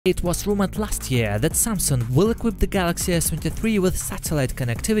It was rumored last year that Samsung will equip the Galaxy S23 with satellite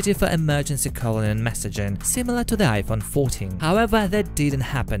connectivity for emergency calling and messaging, similar to the iPhone 14. However, that didn't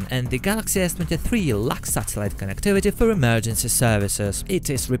happen, and the Galaxy S23 lacks satellite connectivity for emergency services.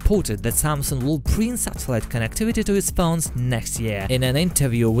 It is reported that Samsung will bring satellite connectivity to its phones next year. In an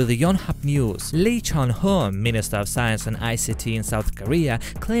interview with Yonhap News, Lee Chun-ho, Minister of Science and ICT in South Korea,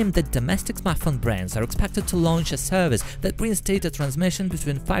 claimed that domestic smartphone brands are expected to launch a service that brings data transmission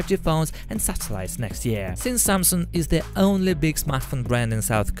between 5G phones and satellites next year. Since Samsung is the only big smartphone brand in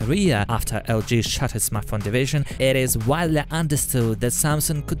South Korea after LG shut its smartphone division, it is widely understood that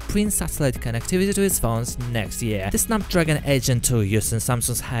Samsung could bring satellite connectivity to its phones next year. The Snapdragon 8 Gen 2 used in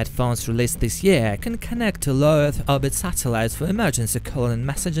Samsung's headphones released this year can connect to low Earth orbit satellites for emergency calling and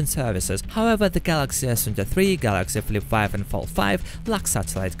messaging services. However, the Galaxy S23, Galaxy Flip 5 and Fold 5 lack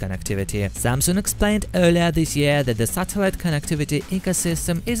satellite connectivity. Samsung explained earlier this year that the satellite connectivity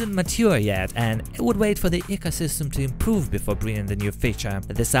ecosystem isn't mature yet, and it would wait for the ecosystem to improve before bringing the new feature.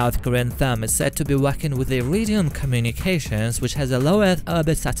 The South Korean firm is said to be working with Iridium Communications, which has a low Earth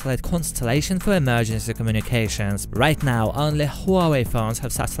orbit satellite constellation for emergency communications. Right now, only Huawei phones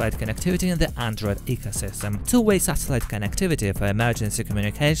have satellite connectivity in the Android ecosystem. Two-way satellite connectivity for emergency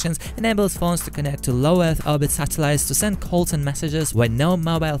communications enables phones to connect to low Earth orbit satellites to send calls and messages when no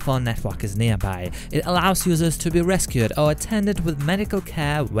mobile phone network is nearby. It allows users to be rescued or attended with medical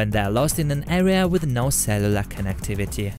care when they are lost in an area with no cellular connectivity.